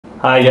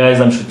Hi guys,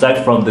 I'm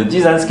Chou-Tac from the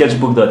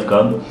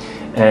designsketchbook.com,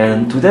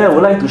 and today I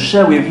would like to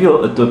share with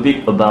you a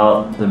topic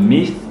about the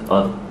myth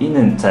of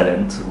innate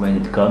talent when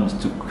it comes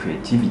to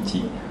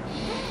creativity.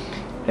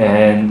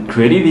 And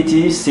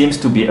creativity seems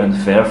to be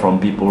unfair from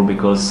people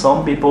because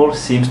some people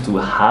seem to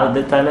have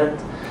the talent,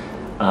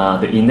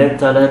 the innate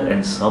talent,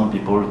 and some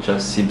people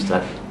just seems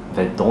that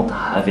they don't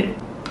have it.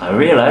 I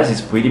realize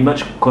it's pretty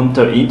much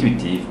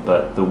counterintuitive,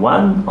 but the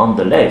one on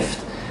the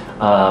left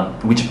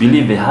which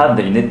believe they have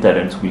the innate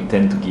talent will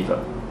tend to give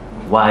up.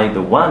 While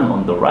the one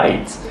on the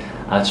right,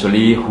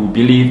 actually, who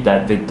believe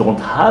that they don't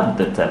have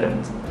the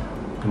talent,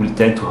 will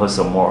tend to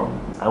hustle more.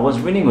 I was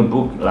reading a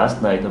book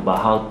last night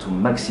about how to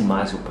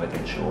maximize your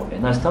potential,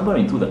 and I stumbled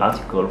into the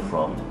article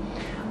from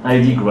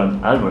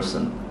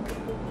Adidas,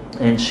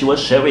 and she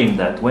was sharing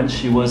that when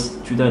she was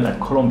a student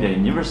at Columbia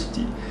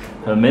University,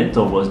 her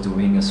mentor was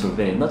doing a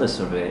survey, not a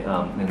survey,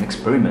 an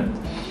experiment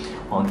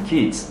on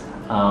kids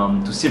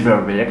to see their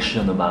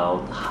reaction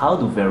about how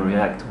do they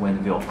react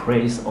when they are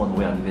praised or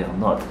when they are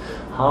not,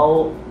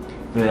 how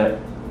they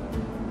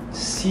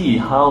see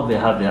how they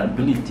have the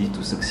ability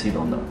to succeed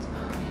or not.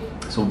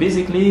 So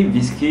basically,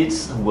 these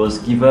kids was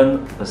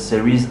given a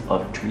series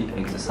of 3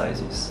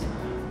 exercises.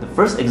 The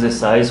first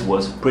exercise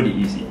was pretty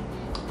easy.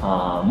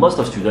 Most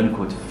of students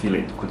could feel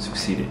it, could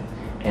succeed it.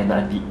 And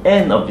at the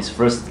end of this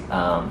first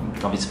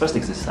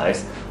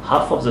exercise,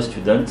 half of the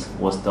students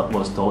was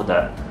told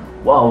that,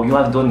 wow, you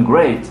have done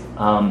great.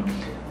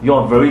 You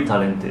are very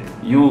talented.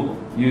 You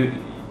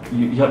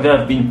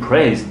have been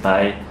praised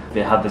by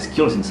they have the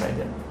skills inside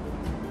them.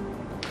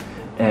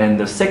 And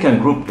the second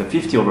group, the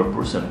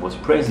 50% was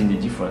praised in a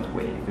different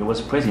way. It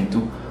was praised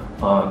into,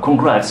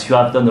 congrats, you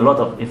have done a lot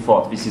of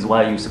effort. This is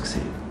why you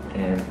succeed.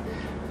 And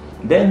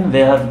then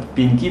they have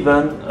been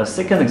given a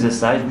second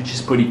exercise, which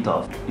is pretty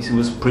tough. This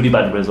was pretty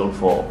bad result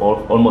for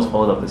almost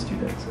all of the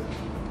students.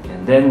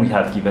 And then we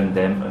have given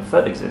them a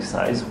third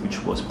exercise,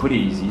 which was pretty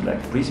easy,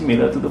 like pretty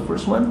similar to the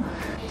first one.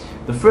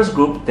 The first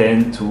group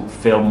tend to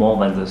fail more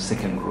than the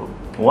second group.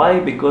 Why?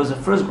 Because the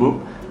first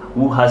group,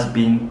 who has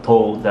been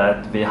told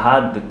that they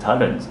had the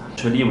talent,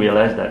 actually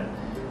realized that,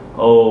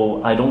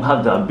 oh, I don't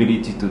have the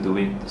ability to do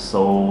it,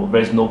 so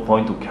there's no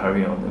point to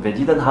carry on. They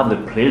didn't have the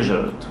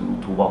pleasure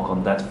to work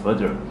on that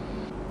further.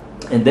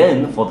 And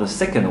then for the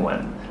second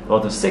one, or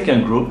the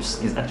second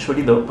groups, is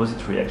actually the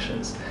opposite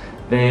reactions.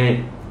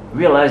 They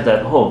realized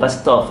that, oh,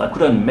 that's tough, I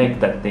couldn't make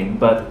that thing,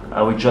 but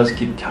I will just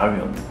keep carry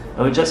on.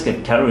 I will just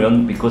keep carry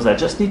on because I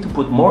just need to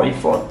put more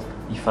effort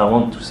if I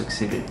want to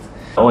succeed it.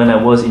 When I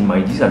was in my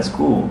design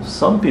school,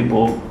 some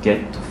people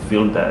get to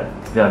feel that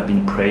they have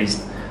been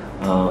praised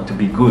to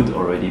be good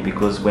already,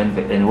 because when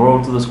they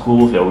enroll to the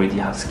school, they already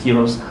have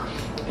skills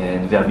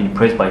and they have been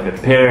praised by their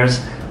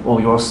peers. Oh,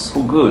 you are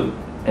so good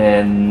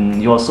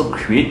and you are so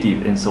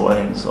creative, and so on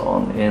and so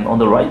on. And on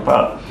the right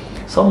part,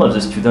 some of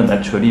the students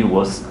actually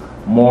was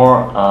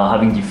more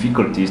having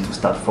difficulties to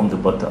start from the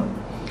bottom.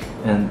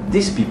 And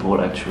these people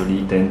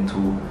actually tend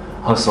to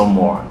hustle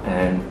more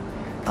and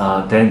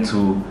tend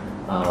to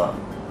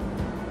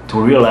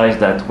realize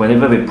that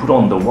whenever they put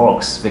on the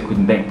works, they could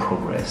make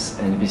progress,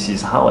 and this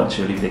is how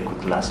actually they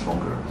could last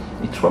longer.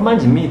 It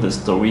reminds me the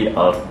story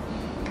of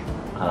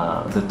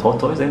the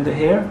tortoise and the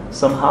hare,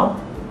 somehow.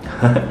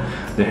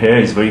 The hare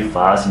is very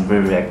fast and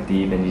very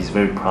reactive and is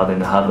very proud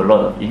and have a lot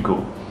of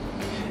ego.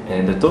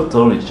 And the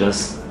turtle is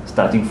just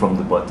starting from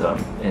the bottom,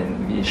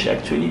 and she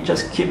actually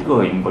just keep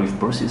going with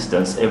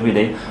persistence every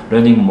day,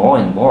 learning more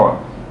and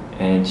more,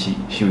 and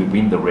she will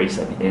win the race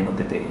at the end of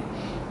the day.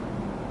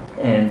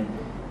 And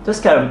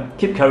just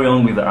keep carry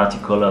on with the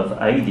article of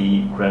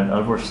Heidi Grant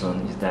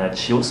Alverson, is that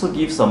she also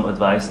gives some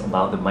advice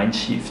about the mind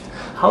shift,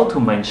 how to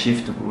mind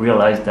shift to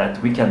realize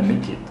that we can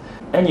make it.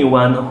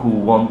 Anyone who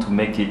wants to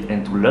make it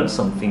and to learn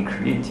something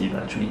creative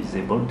actually is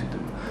able to do.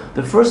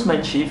 The first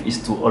mind shift is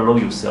to allow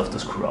yourself to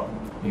screw up.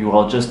 You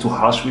are just too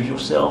harsh with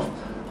yourself.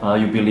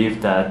 You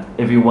believe that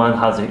everyone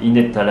has an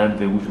innate talent,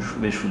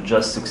 they should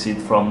just succeed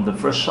from the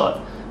first shot.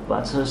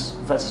 That's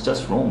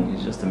just wrong.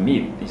 It's just a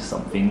myth. It's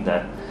something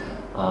that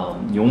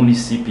you only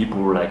see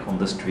people like on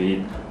the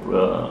street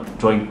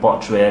drawing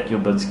portrait,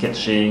 urban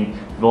sketching.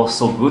 They're all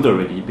so good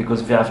already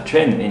because they have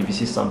trained, and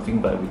this is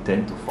something that we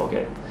tend to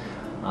forget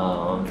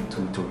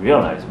to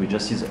realize. We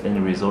just see the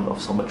end result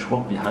of so much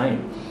work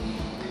behind.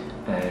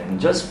 And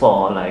just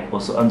for like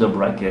also under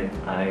bracket,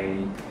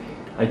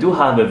 I do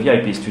have a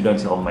VIP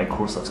student on my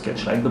course of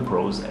sketch like the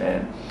pros,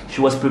 and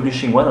she was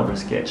publishing one of her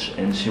sketch,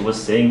 and she was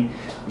saying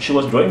she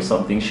was drawing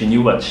something, she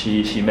knew that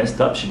she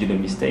messed up, she did a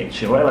mistake,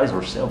 she realized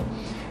herself,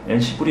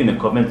 and she put in a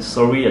comment,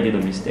 sorry, I did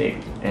a mistake.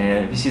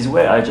 And this is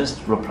where I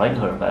just replied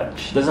her that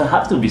she doesn't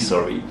have to be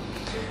sorry.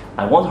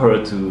 I want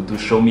her to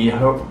show me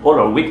all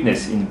her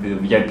weakness in the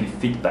VIP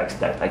feedbacks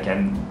that I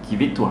can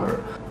give it to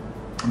her.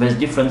 There's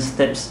different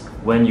steps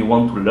when you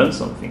want to learn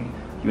something.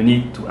 You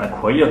need to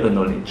acquire the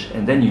knowledge,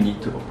 and then you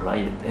need to apply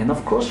it. And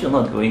of course, you're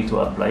not going to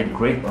apply it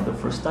great on the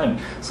first time.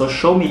 So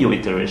show me your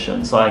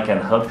iteration so I can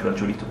help you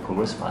actually to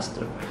progress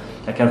faster.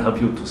 I can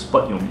help you to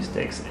spot your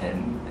mistakes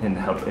and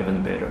help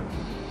even better.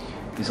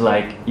 It's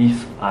like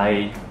if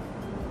I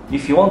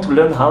If you want to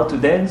learn how to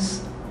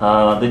dance,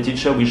 the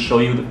teacher will show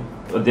you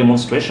a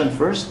demonstration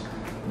first,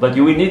 but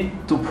you will need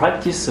to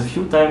practice a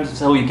few times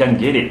so you can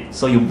get it,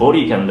 so your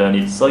body can learn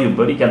it, so your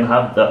body can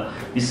have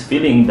this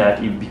feeling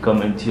that it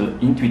becomes until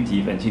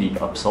intuitive, until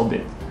it absorbs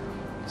it.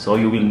 So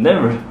you will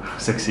never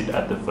succeed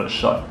at the first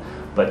shot.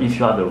 But if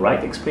you have the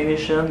right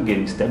explanation,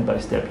 getting step by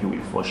step, you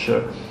will for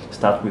sure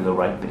start with the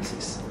right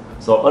basis.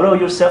 So allow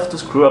yourself to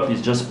screw up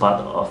is just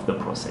part of the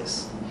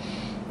process.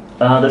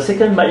 The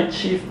second mind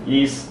shift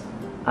is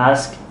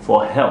ask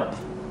for help.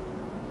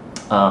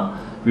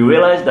 We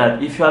realize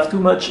that if you have too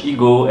much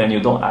ego and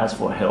you don't ask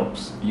for help,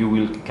 you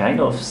will kind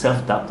of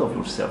self-doubt of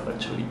yourself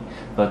actually.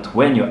 But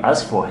when you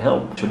ask for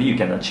help, actually you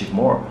can achieve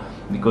more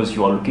because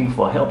you are looking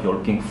for help, you're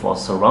looking for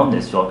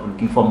surroundings, you're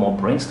looking for more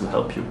brains to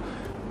help you.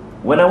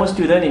 When I was a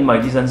student in my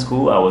design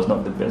school, I was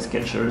not the best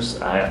sketchers.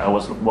 I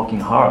was working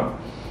hard.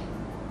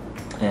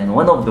 And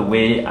one of the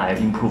ways I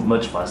improved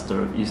much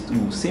faster is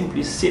to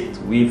simply sit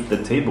with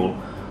the table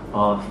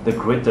of the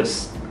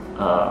greatest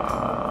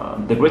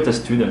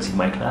students in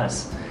my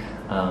class.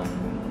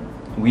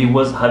 We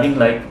was having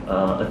like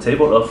a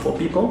table of 4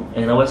 people,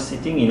 and I was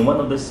sitting in one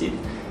of the seats,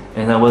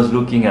 and I was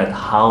looking at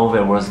how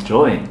they was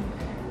drawing,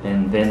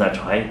 and then I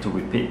tried to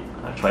repeat,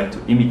 I tried to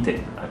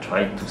imitate, I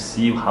tried to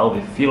see how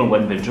they feel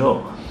when they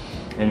draw,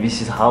 and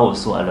this is how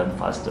also I learned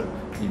faster,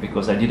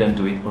 because I didn't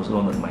do it also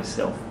on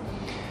myself,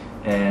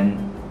 and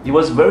it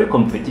was very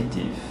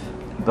competitive.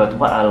 But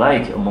what I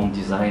like among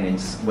design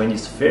is when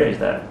it's fair is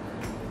that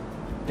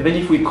even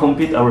if we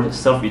compete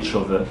ourselves each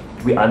other,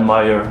 we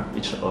admire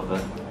each other,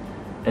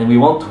 and we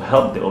want to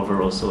help the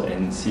other also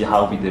and see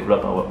how we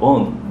develop our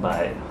own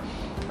by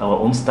our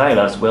own style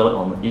as well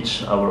on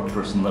each our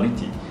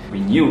personality.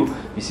 We knew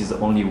this is the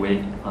only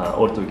way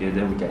all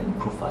together we can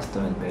improve faster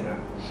and better.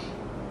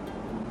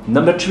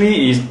 Number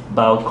 3 is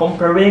about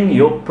comparing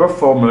your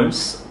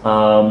performance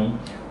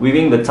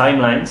within the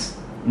timelines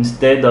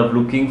instead of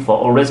looking for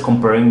always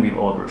comparing with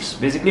others.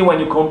 Basically, when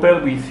you compare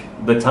with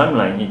the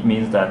timeline, it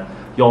means that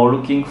you're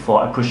looking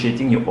for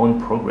appreciating your own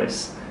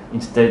progress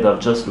instead of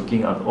just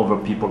looking at other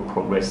people's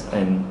progress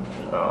and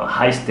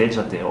high stage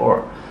that they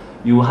are.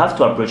 You have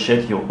to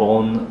appreciate your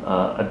own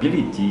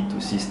ability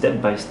to see step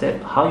by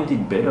step how you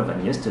did better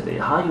than yesterday,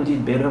 how you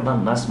did better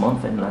than last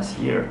month and last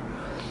year.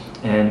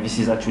 And this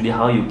is actually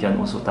how you can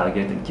also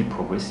target and keep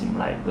progressing,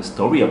 like the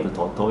story of the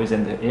tortoise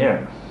and the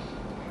hare.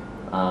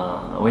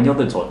 When you're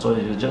the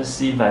tortoise, you just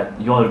see that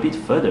you're a bit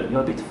further,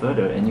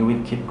 and you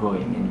will keep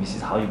going, and this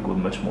is how you go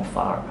much more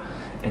far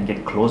and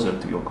get closer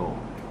to your goal.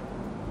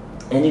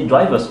 And it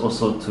drives us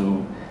also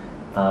to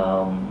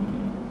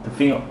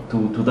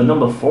the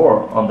number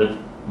 4 on the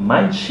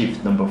mind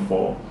shift. Number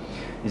 4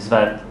 is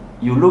that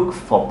you look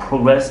for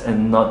progress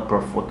and not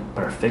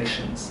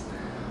perfections.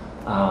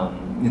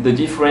 The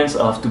difference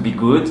of to be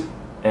good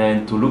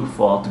and to look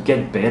for to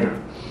get better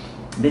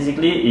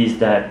basically is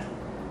that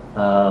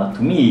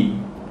to me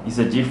is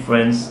a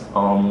difference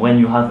on when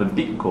you have a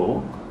big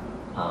goal.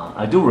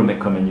 I do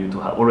recommend you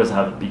to always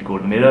have a big goal,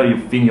 no matter you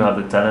think you have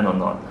the talent or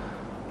not,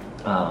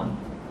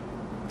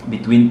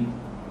 between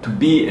to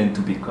be and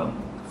to become.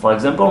 For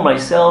example,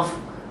 myself,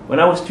 when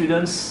I was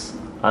students,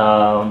 when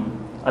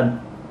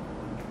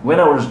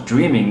I was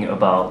dreaming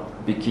about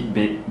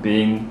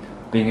being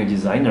a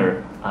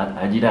designer at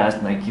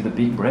Adidas, Nike, the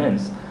big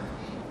brands,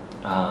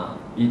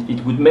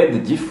 it would make the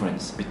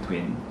difference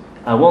between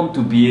I want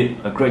to be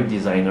a great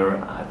designer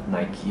at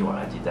Nike or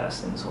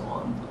Adidas and so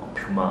on, or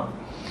Puma,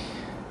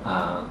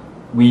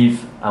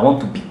 with I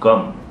want to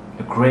become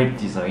a great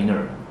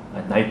designer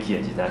at Nike,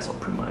 Adidas or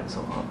Puma and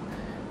so on.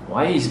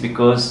 Why? Is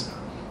because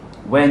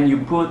when you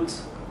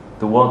put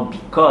the word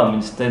become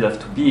instead of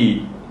to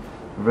be,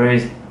 there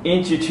is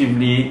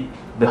intuitively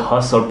the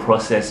hustle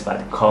process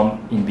that comes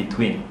in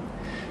between.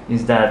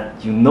 Is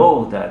that you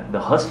know that the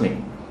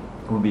hustling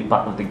will be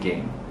part of the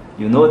game.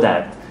 You know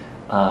that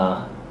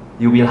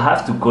you will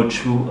have to go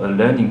through a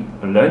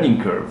learning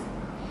curve.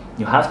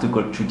 You have to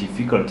go through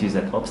difficulties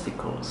and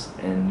obstacles,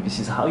 and this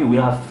is how you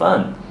will have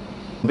fun.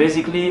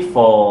 Basically,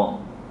 for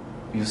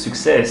your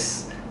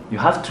success, you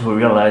have to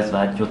realize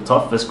that your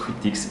toughest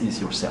critic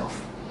is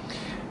yourself.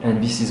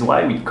 And this is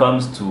why it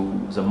comes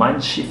to the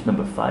mind shift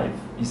number 5,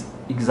 is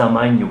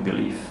examine your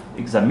belief.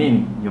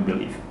 Examine your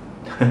belief.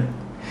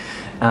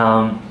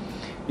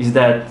 Is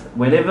that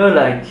whenever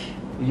like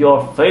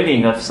you're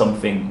failing at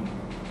something,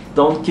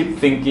 don't keep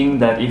thinking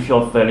that if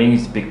you're failing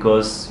it's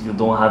because you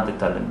don't have the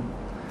talent.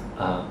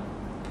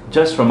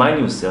 Just remind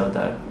yourself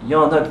that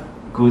you're not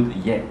good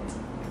yet.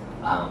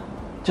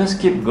 Just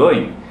keep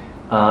going.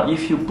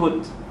 If you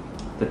put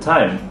the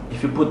time,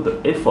 if you put the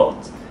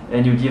effort,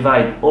 and you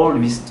divide all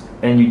this,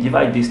 and you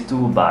divide these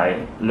two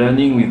by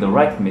learning with the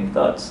right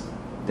methods,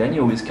 then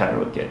you will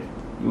skyrocket.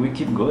 You will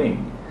keep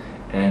going,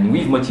 and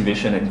with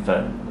motivation and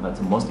fun. That's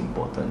the most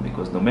important,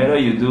 because no matter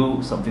you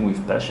do something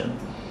with passion,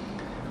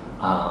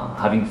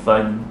 having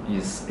fun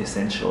is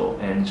essential.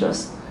 And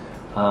just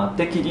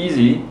take it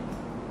easy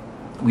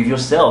with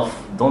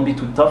yourself. Don't be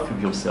too tough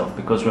with yourself,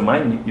 because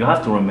you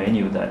have to remind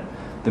you that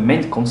the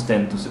main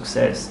constant to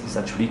success is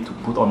actually to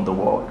put on the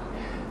work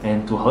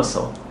and to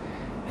hustle.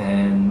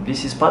 and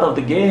this is part of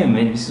the game,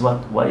 and this is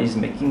what is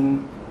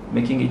making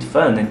it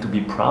fun and to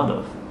be proud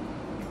of.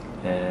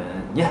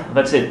 And yeah,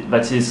 that's it.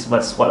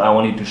 That's what I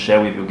wanted to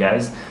share with you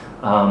guys.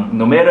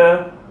 No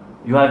matter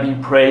you have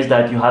been praised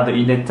that you have the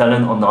innate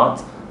talent or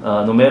not,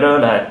 no matter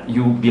that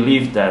you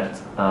believe that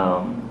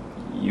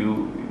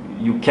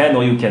you can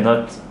or you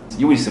cannot,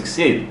 you will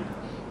succeed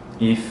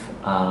if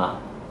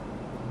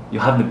you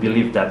have the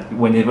belief that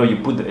whenever you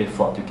put the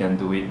effort, you can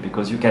do it,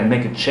 because you can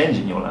make a change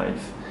in your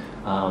life.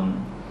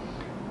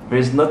 There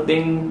is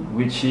nothing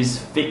which is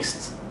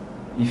fixed.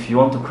 If you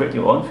want to create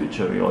your own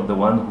future, you're the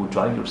one who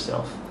drives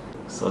yourself.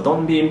 So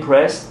don't be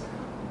impressed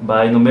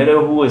by no matter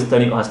who has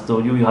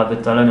told you have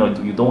the talent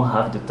or you don't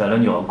have the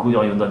talent, you are good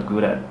or you're not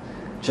good at.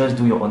 Just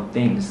do your own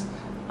things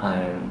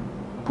and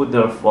put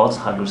the efforts,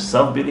 have your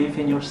self-belief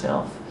in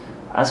yourself.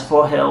 Ask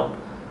for help.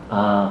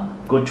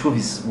 Go through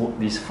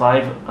these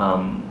five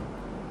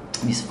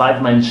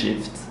mind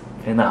shifts,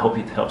 and I hope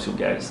it helps you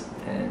guys,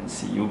 and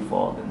see you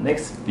for the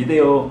next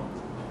video.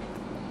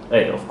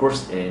 Hey, of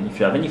course, and if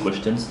you have any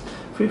questions,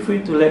 feel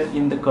free to leave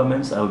in the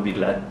comments. I will be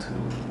glad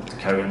to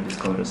carry on this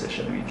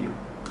conversation with you.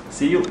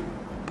 See you!